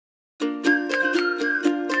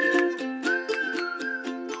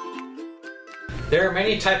There are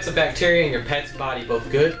many types of bacteria in your pet's body,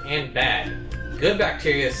 both good and bad. Good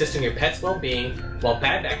bacteria assist in your pet's well-being, while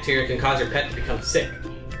bad bacteria can cause your pet to become sick.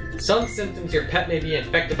 Some symptoms your pet may be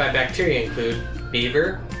infected by bacteria include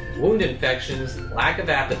fever, wound infections, lack of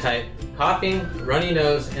appetite, coughing, runny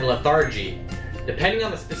nose, and lethargy. Depending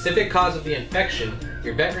on the specific cause of the infection,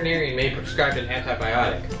 your veterinarian may prescribe an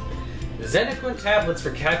antibiotic. Zeniquin tablets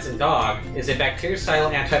for cats and dogs is a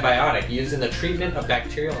bactericidal antibiotic used in the treatment of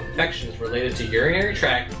bacterial infections related to urinary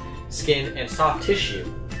tract, skin, and soft tissue.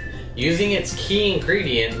 Using its key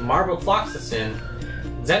ingredient, Marbo-Floxacin,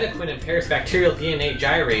 Zeniquin impairs bacterial DNA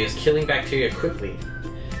gyrase, killing bacteria quickly.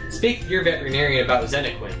 Speak to your veterinarian about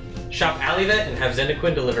Zeniquin. Shop Allivet and have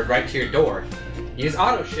Zeniquin delivered right to your door. Use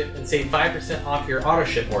AutoShip and save 5% off your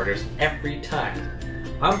AutoShip orders every time.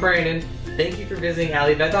 I'm Brandon. Thank you for visiting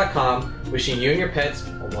Allivet.com. Wishing you and your pets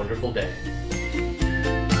a wonderful day.